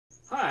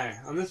Hi,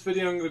 on this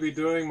video I'm going to be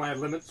doing my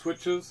limit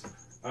switches.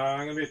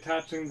 I'm going to be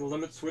attaching the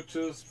limit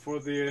switches for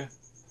the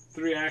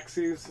 3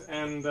 axes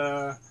and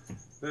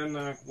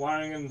then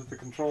wiring into the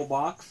control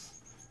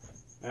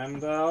box.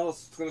 And I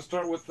was going to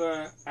start with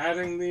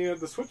adding the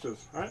switches.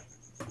 Alright.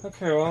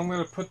 Okay, well I'm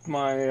going to put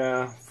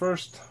my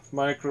first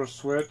micro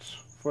switch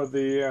for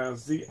the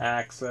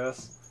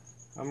Z-axis.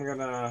 I'm going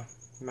to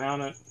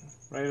mount it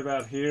right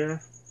about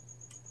here.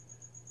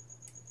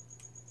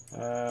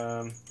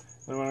 And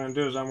what I'm going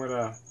to do is I'm going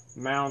to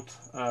mount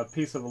a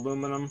piece of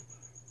aluminum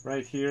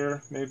right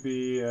here,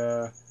 maybe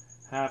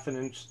half an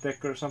inch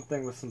thick or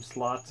something with some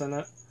slots in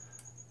it.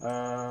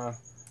 So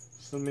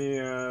let me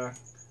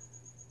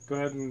go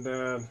ahead and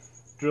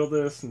drill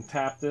this and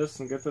tap this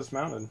and get this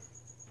mounted.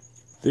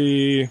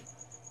 The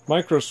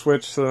micro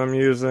switch that I'm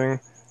using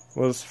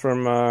was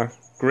from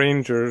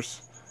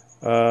Granger's.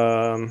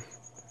 I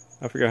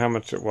forget how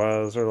much it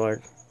was, or like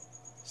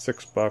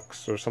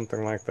 $6 or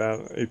something like that,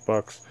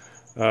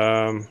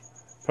 $8.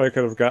 Probably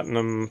could have gotten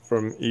them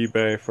from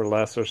eBay for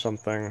less or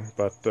something,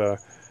 but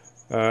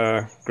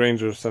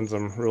Granger sends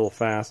them real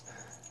fast.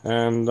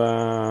 And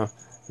I'm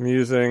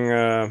using,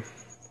 I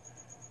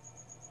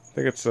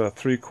think it's a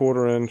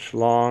 3/4 inch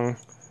long.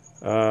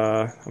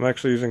 I'm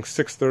actually using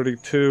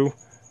 632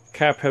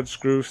 cap head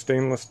screw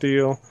stainless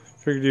steel.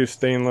 Figured use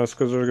stainless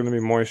because there's going to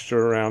be moisture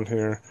around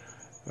here.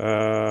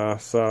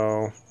 Alright.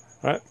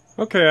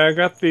 Okay, I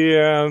got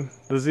the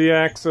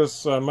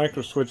Z-axis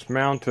micro switch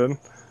mounted.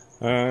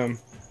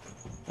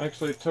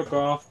 Actually took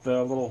off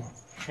the little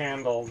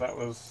handle that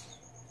was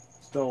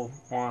still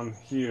on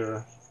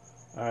here.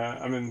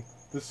 I mean,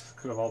 this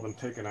could have all been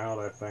taken out,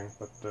 I think,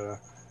 but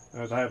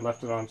as I had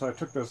left it on, so I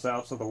took this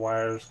out so the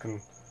wires can,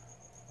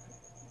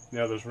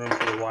 there's room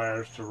for the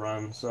wires to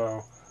run.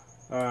 So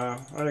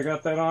already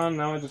got that on.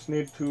 Now I just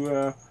need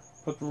to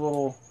put the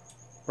little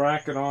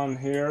bracket on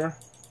here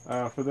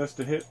for this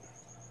to hit.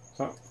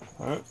 So,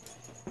 alright.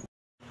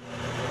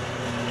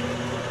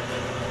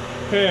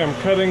 Okay, I'm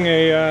cutting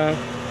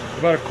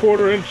about a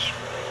 1/4 inch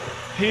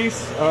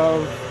piece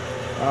of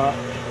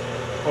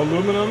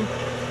aluminum.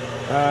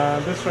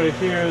 This right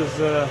here is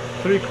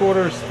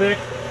 3/4 thick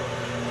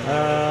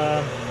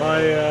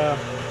by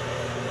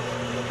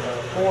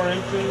 4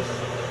 inches.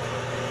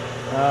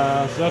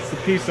 So that's the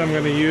piece I'm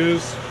going to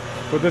use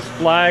for this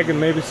flag and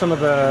maybe some of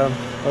the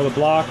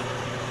block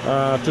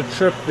to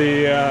trip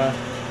the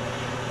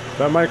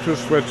micro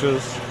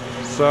switches.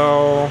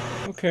 So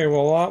okay,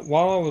 well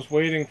while I was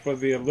waiting for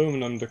the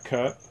aluminum to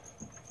cut,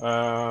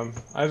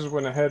 I just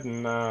went ahead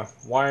and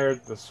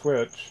wired the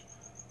switch.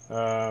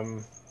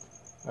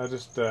 I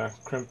just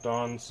crimped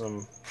on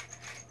some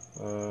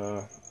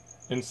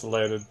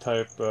insulated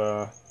type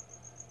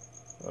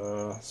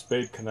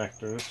spade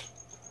connectors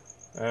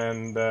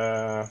and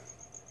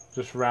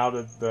just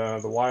routed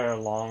the wire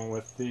along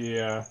with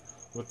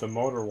the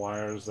motor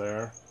wires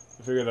there.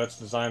 I figure that's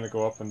designed to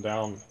go up and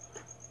down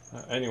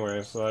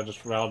anyway, so I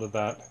just routed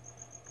that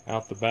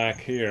out the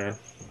back here.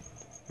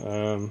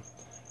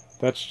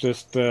 That's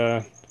just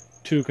 2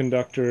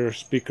 conductor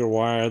speaker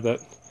wire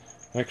that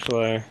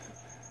actually I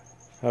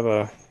have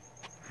a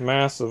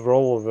massive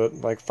roll of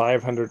it, like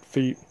 500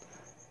 feet,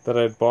 that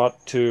I'd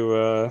bought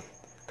to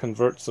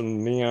convert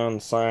some neon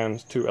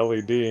signs to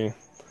LED,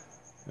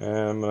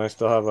 and I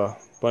still have a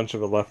bunch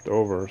of it left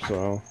over.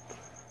 So,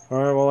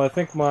 alright, well I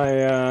think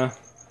my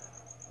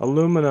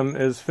aluminum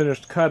is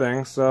finished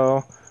cutting,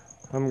 so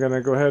I'm gonna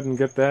go ahead and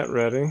get that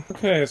ready.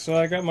 Okay, so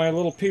I got my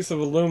little piece of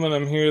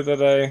aluminum here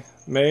that I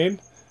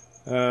made.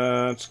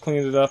 Just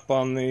cleaned it up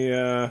on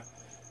the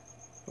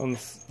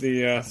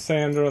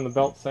sander, on the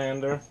belt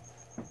sander.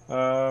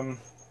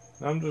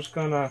 I'm just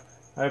gonna,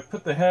 I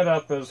put the head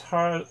up as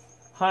high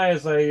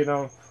as I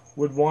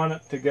would want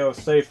it to go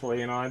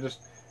safely. I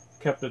just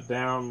kept it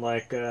down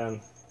like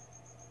an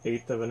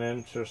 1/8 of an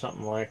inch or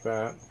something like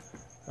that.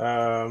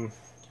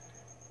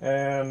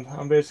 And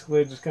I'm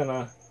basically just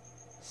gonna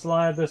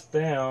slide this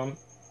down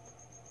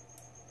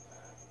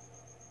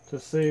to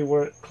see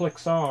where it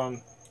clicks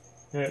on.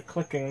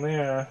 Clicking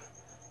there.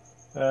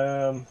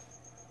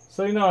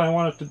 So I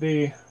want it to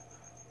be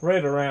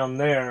right around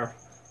there,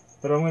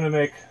 but I'm going to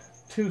make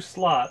 2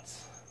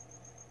 slots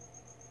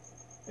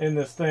in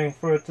this thing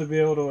for it to be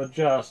able to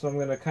adjust. I'm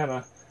going to kind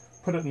of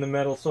put it in the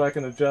middle so I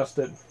can adjust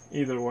it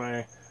either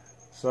way.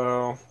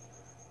 So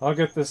I'll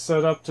get this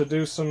set up to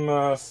do some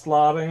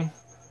slotting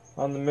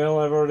on the mill.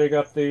 I've already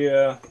got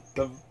the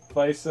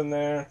vise in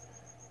there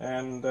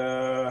and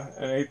an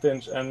 1/8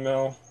 inch end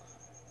mill.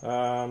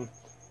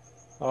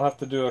 I'll have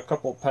to do a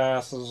couple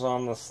passes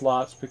on the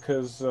slots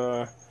because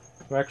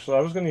actually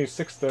I was going to use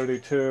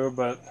 632,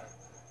 but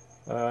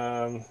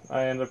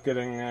I ended up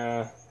getting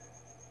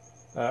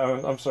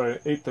I'm sorry,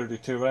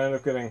 832, but I ended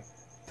up getting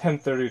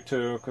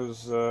 1032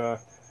 because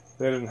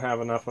they didn't have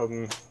enough of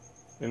them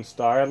in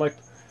stock.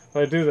 If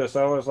I do this,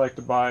 I always like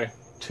to buy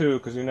 2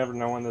 because you never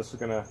know when this is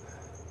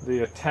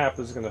the tap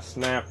is gonna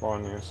snap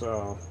on you.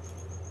 So,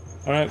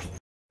 all right.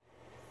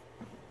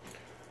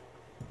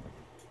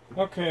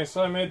 Okay,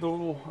 so I made the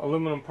little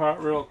aluminum part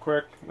real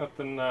quick,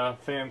 nothing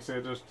fancy. I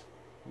just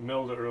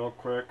milled it real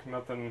quick.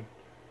 Nothing,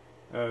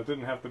 it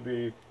didn't have to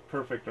be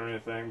perfect or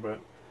anything, but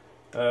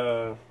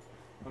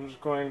I'm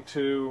just going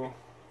to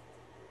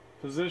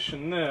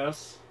position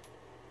this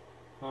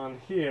on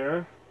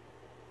here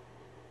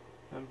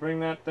and bring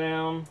that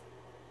down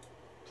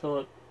till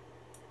it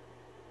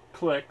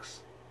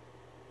clicks,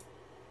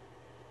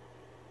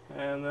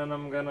 and then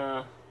I'm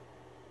gonna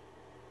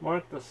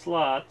mark the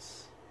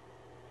slots.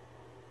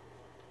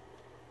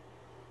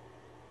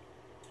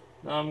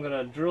 Now I'm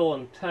gonna drill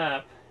and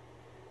tap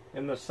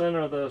in the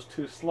center of those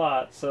two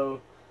slots so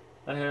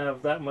I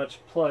have that much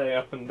play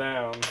up and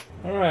down.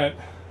 Alright,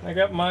 I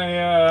got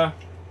my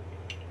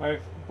my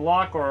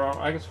block, or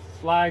I guess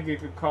flag you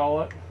could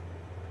call it.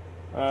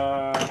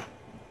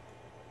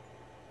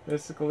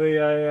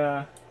 Basically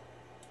I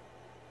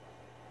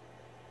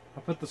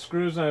put the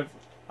screws in.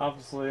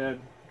 Obviously I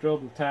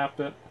drilled and tapped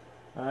it.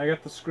 I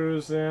got the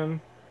screws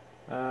in.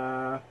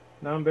 Now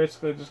I'm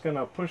basically just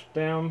gonna push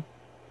down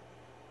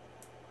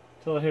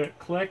until I hear it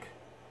click.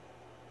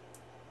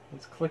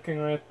 It's clicking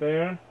right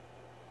there.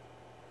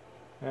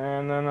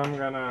 And then I'm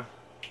gonna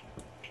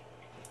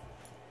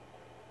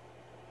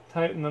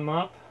tighten them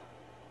up.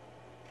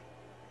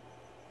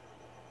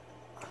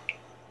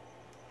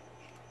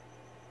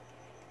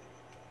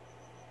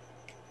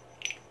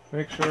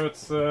 Make sure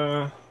it's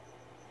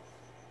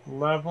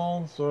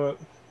level so it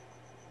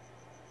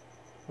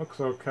looks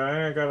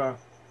okay.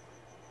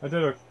 I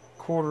did a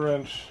 1/4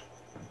 inch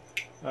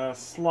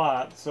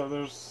slot, so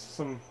there's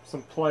some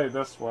play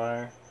this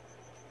way.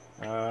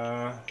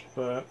 But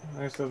I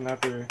guess it doesn't have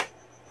to be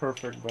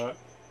perfect, but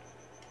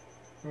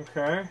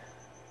okay.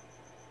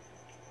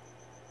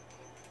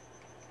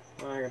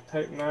 I can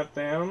tighten that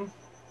down.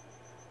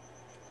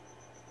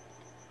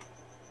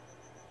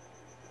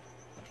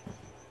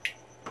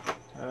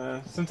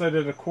 Since I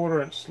did a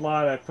 1/4 inch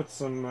slot, I put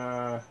some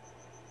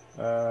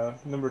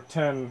number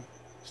 10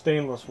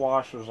 stainless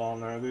washers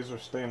on there. These are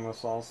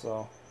stainless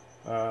also,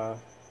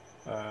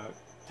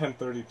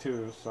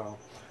 1032. So,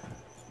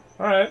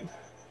 all right.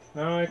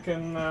 Now I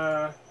can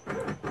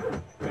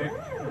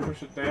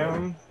push it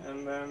down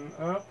and then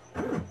up.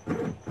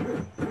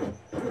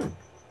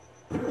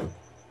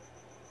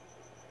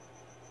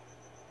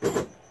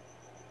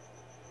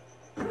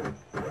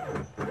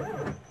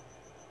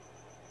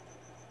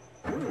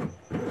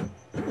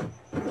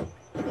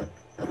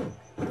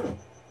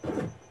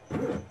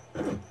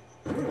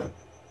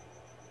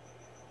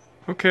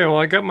 Okay, well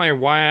I got my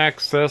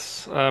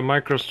Y-axis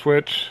micro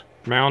switch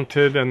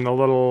mounted and the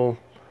little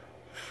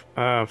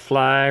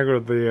flag or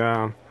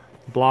the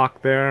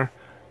block there.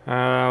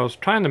 I was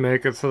trying to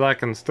make it so that I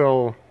can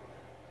still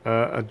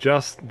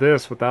adjust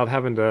this without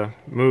having to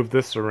move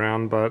this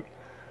around, but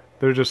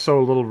there's just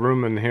so little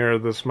room in here.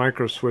 This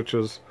micro switch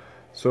is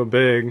so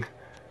big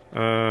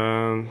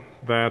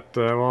that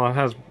well, it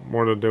has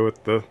more to do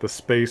with the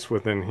space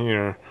within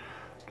here,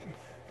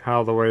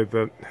 how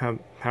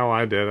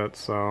I did it.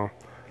 So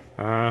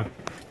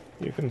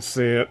you can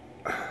see it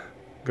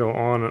go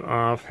on and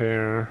off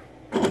here.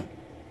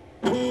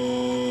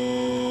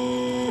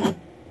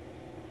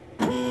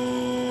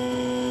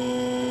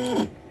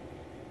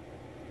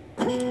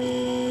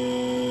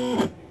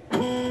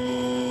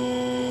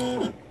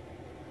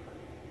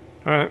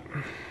 Alright.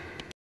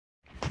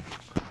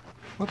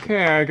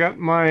 Okay, I got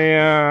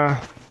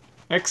my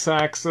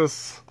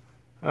X-axis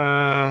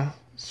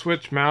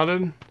switch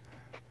mounted.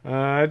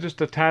 I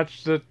just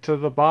attached it to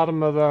the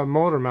bottom of the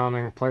motor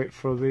mounting plate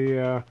for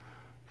the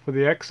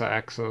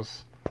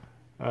X-axis.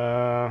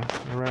 I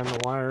ran the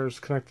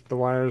wires, connected the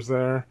wires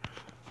there,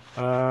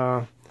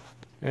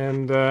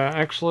 and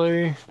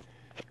actually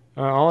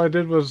all I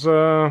did was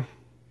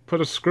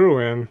put a screw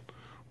in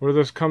where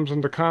this comes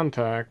into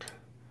contact,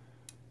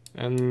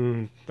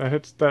 and that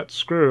hits that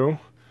screw,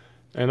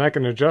 and I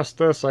can adjust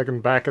this. I can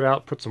back it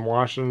out, put some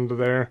washer into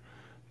there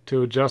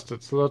to adjust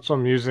it. So that's what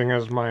I'm using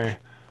as my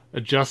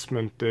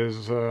adjustment,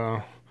 is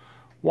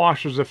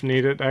washers if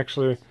needed.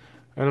 Actually,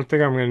 I don't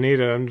think I'm going to need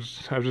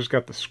it. I've just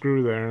got the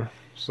screw there.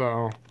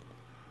 So,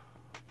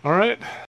 all right.